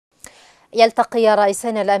يلتقي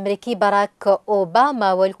الرئيسان الأمريكي باراك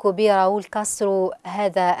أوباما والكوبي راوول كاسترو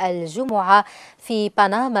هذا الجمعة في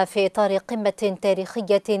بنما في إطار قمة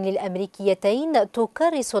تاريخية للأمريكيتين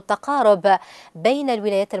تكرس التقارب بين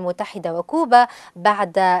الولايات المتحدة وكوبا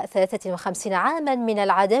بعد 53 عاما من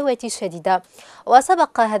العداوة الشديدة.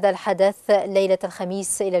 وسبق هذا الحدث ليلة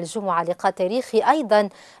الخميس إلى الجمعة لقاء تاريخي أيضا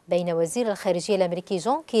بين وزير الخارجية الأمريكي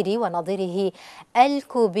جون كيري ونظيره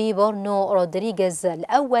الكوبي بورنو رودريغيز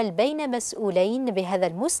الأول بين مسؤولين بهذا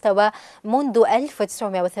المستوى منذ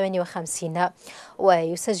 1958.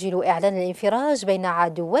 ويسجل إعلان الانفراج بين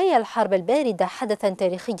عدوي الحرب الباردة حدثا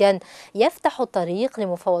تاريخيا يفتح الطريق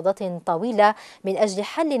لمفاوضات طويلة من أجل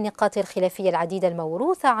حل النقاط الخلافية العديدة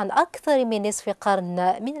الموروثة عن أكثر من نصف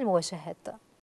قرن من المواجهات.